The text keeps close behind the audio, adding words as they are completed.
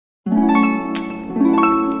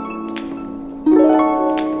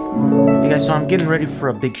guys, so I'm getting ready for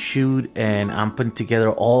a big shoot and I'm putting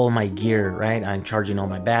together all my gear, right? I'm charging all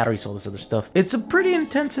my batteries, all this other stuff. It's a pretty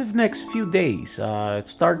intensive next few days. It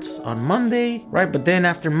starts on Monday, right? But then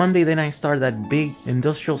after Monday, then I start that big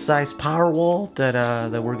industrial size power wall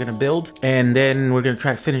that we're gonna build. And then we're gonna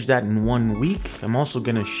try to finish that in 1 week. I'm also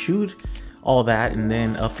gonna shoot all that and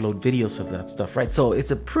then upload videos of that stuff, right? So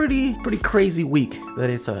it's a pretty crazy week that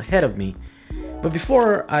is ahead of me. But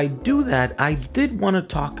before I do that, I did want to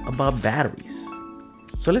talk about batteries.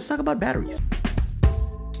 So let's talk about batteries.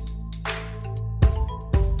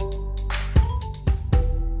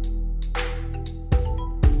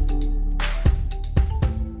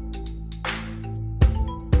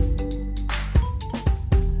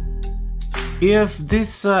 If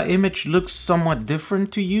this image looks somewhat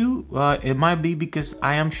different to you, it might be because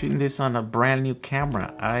I am shooting this on a brand new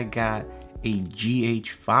camera. I got a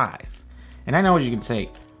GH5. And I know what you can say.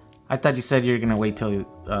 I thought you said you're gonna wait till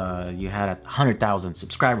you had 100,000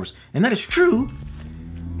 subscribers. And that is true,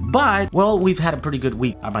 but, well, we've had a pretty good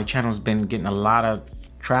week. My channel's been getting a lot of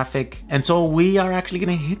traffic. And so we are actually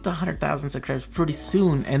gonna hit the 100,000 subscribers pretty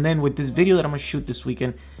soon. And then with this video that I'm gonna shoot this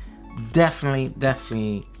weekend, definitely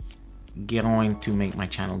going to make my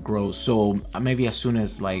channel grow. So maybe as soon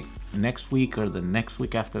as like next week or the next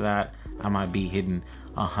week after that, I might be hitting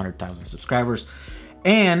 100,000 subscribers.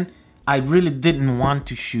 And I really didn't want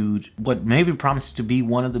to shoot what maybe promises to be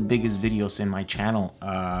one of the biggest videos in my channel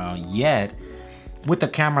yet, with a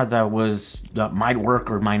camera that might work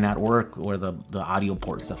or might not work, or the audio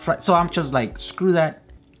port stuff, right? So I'm just like, screw that,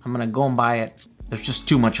 I'm gonna go and buy it. There's just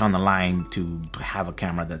too much on the line to have a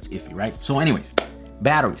camera that's iffy, right? So anyways,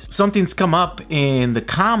 batteries. Something's come up in the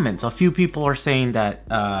comments. A few people are saying that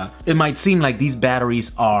it might seem like these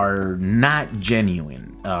batteries are not genuine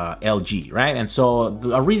LG, right? And so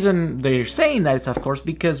the reason they're saying that is, of course,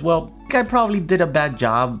 because, well, I probably did a bad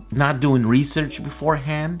job not doing research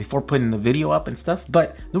beforehand, before putting the video up and stuff.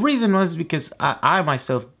 But the reason was because I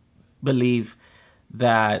myself believe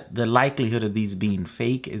that the likelihood of these being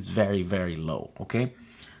fake is very low, okay?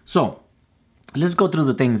 So let's go through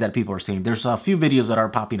the things that people are saying. There's a few videos that are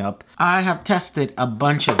popping up. I have tested a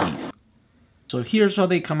bunch of these. So here's how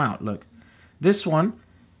they come out. Look, this one,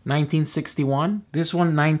 1961. This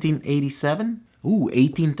one, 1987. Ooh,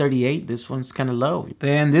 1838. This one's kind of low.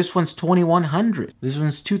 Then this one's 2100. This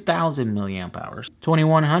one's 2000 milliamp hours.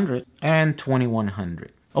 2100 and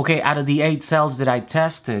 2100. Okay, out of the 8 cells that I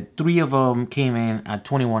tested, 3 of them came in at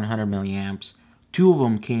 2100 milliamps. 2 of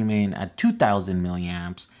them came in at 2000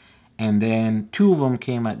 milliamps. And then 2 of them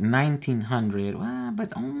came at 1900,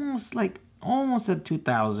 but almost at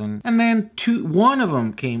 2000. And then 1 of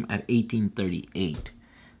them came at 1838.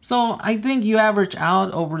 So I think you average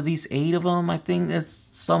out over these 8 of them, I think it's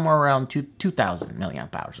somewhere around 2000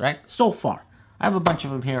 milliamp hours, right? So far. I have a bunch of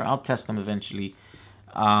them here. I'll test them eventually,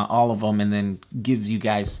 all of them, and then gives you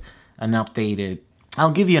guys an updated, I'll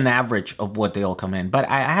give you an average of what they all come in. But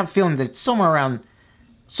I have a feeling that it's somewhere around,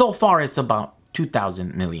 so far it's about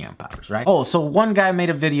 2000 milliamp hours, right? Oh, so one guy made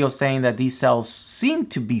a video saying that these cells seem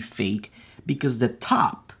to be fake because the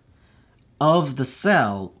top of the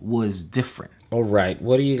cell was different. All right,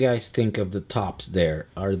 what do you guys think of the tops there?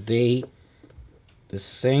 Are they the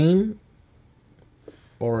same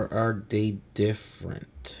or are they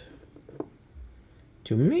different?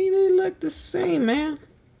 To me, they look the same, man.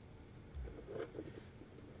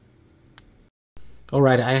 All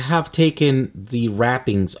right, I have taken the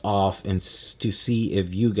wrappings off and to see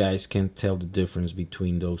if you guys can tell the difference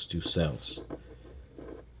between those 2 cells.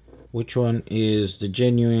 Which one is the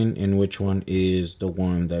genuine and which one is the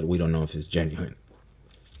one that we don't know if it's genuine?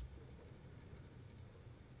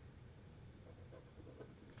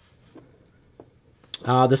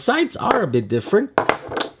 The sides are a bit different.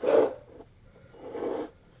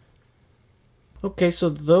 Okay, so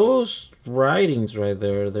those writings right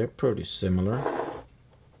there, they're pretty similar.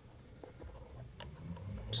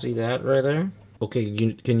 See that right there?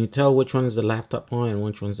 Okay, can you tell which one is the laptop one and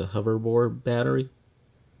which one's the hoverboard battery?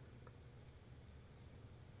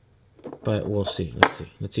 But we'll see.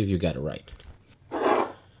 Let's see if you got it right.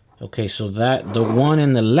 Okay, so the one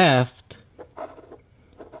in the left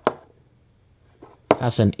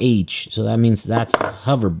has an H, so that means that's the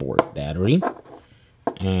hoverboard battery.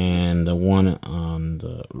 And the one on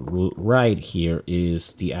the right here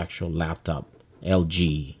is the actual laptop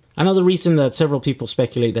LG. Another reason that several people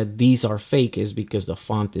speculate that these are fake is because the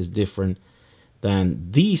font is different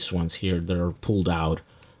than these ones here that are pulled out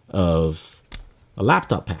of a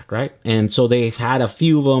laptop pack, right? And so they've had a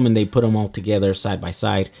few of them and they put them all together side by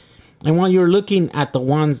side. And while you're looking at the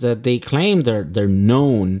ones that they claim they're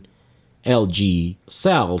known LG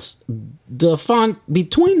cells, the font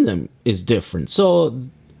between them is different. So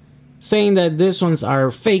saying that this ones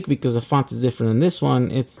are fake because the font is different than this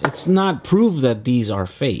one, it's not proof that these are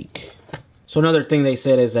fake. So another thing they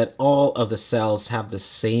said is that all of the cells have the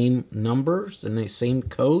same numbers and the same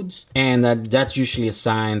codes, and that's usually a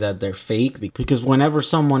sign that they're fake, because whenever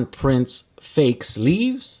someone prints fake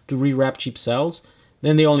sleeves to rewrap cheap cells,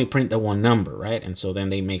 then they only print the one number, right? And so then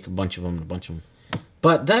they make a bunch of them.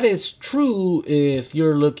 But that is true if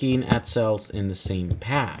you're looking at cells in the same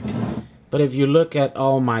pack. But if you look at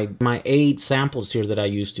all my 8 samples here that I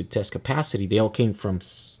used to test capacity, they all came from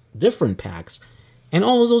different packs. And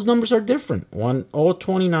all of those numbers are different. All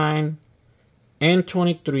 29,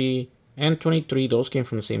 N23, N23, those came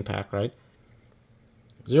from the same pack, right?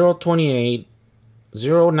 028,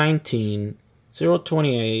 019,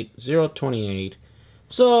 028, 028.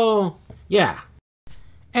 So, yeah.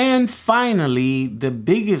 And finally, the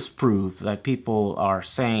biggest proof that people are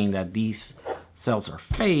saying that these cells are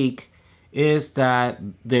fake is that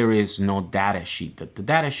there is no data sheet, that the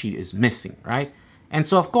data sheet is missing, right? And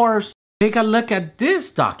so, of course, take a look at this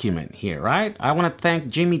document here, right? I want to thank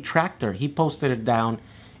Jimmy Tractor. He posted it down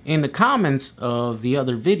in the comments of the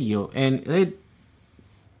other video, and it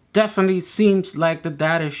definitely seems like the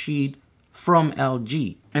data sheet from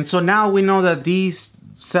LG. And so now we know that these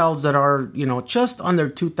cells that are, you know, just under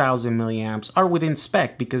 2000 milliamps are within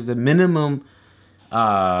spec, because the minimum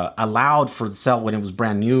allowed for the cell when it was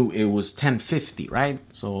brand new, it was 1050, right?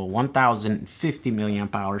 So 1050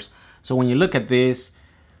 milliamp hours. So when you look at this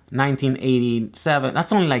 1987,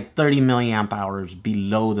 that's only like 30 milliamp hours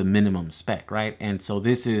below the minimum spec, right? And so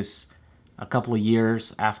this is a couple of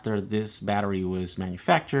years after this battery was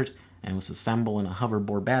manufactured and was assembled in a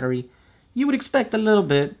hoverboard battery. You would expect a little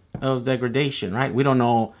bit of degradation, right? We don't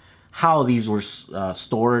know how these were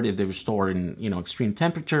stored, if they were stored in, you know, extreme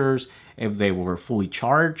temperatures, if they were fully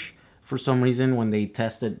charged for some reason when they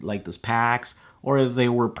tested like those packs, or if they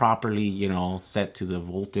were properly, you know, set to the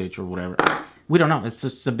voltage or whatever. We don't know. It's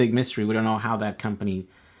just a big mystery. We don't know how that company,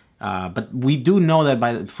 but we do know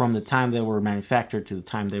that from the time they were manufactured to the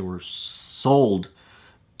time they were sold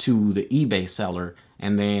to the eBay seller,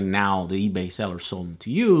 and then now the eBay seller sold them to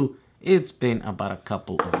you, it's been about a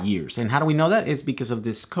couple of years. And how do we know that? It's because of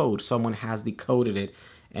this code. Someone has decoded it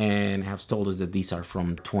and has told us that these are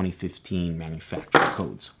from 2015 manufacturer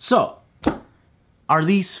codes. So, are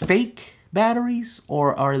these fake batteries,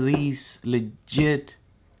 or are these legit,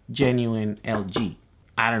 genuine LG?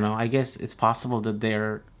 I don't know. I guess it's possible that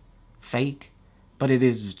they're fake, but it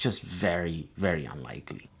is just very, very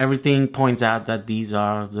unlikely. Everything points out that these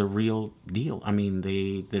are the real deal. I mean,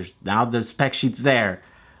 there's now the spec sheets there.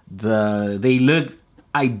 They look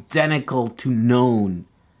identical to known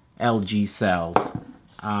LG cells,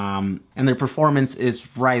 and their performance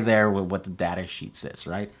is right there with what the data sheet says,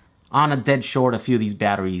 right? On a dead short, a few of these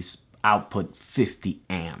batteries output 50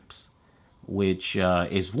 amps, which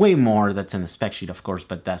is way more. That's in the spec sheet, of course,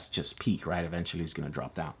 but that's just peak, right? Eventually it's going to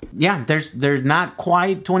drop down. Yeah, they're not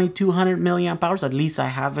quite 2200 milliamp hours. At least I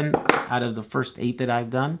haven't out of the first 8 that I've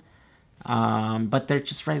done. But they're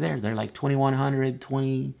just right there. They're like 2100,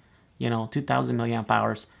 2000 milliamp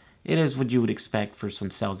hours. It is what you would expect for some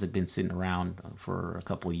cells that have been sitting around for a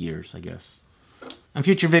couple of years, I guess. In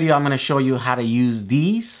future video, I'm going to show you how to use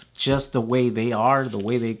these just the way they are, the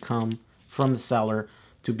way they come from the seller,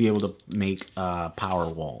 to be able to make a power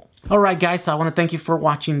wall. Alright guys, I want to thank you for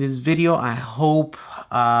watching this video. I hope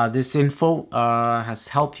this info has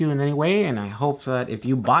helped you in any way, and I hope that if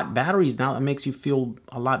you bought batteries now, it makes you feel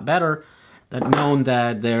a lot better, that knowing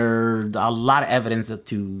that there's a lot of evidence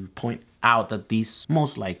to point out that these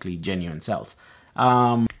most likely genuine cells.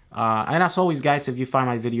 And as always guys, if you find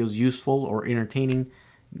my videos useful or entertaining,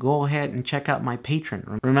 go ahead and check out my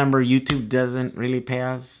Patreon. Remember, YouTube doesn't really pay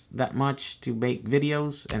us that much to make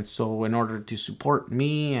videos, and so in order to support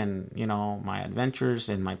me and, you know, my adventures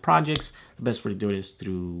and my projects, the best way to do it is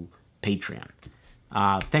through Patreon.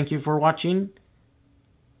 Thank you for watching.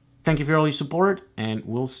 Thank you for all your support, and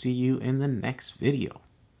we'll see you in the next video.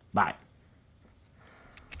 Bye.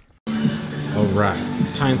 All right,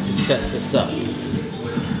 time to set this up.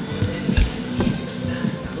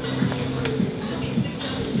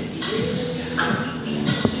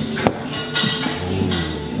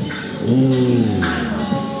 Ooh.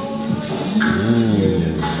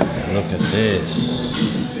 Look at this.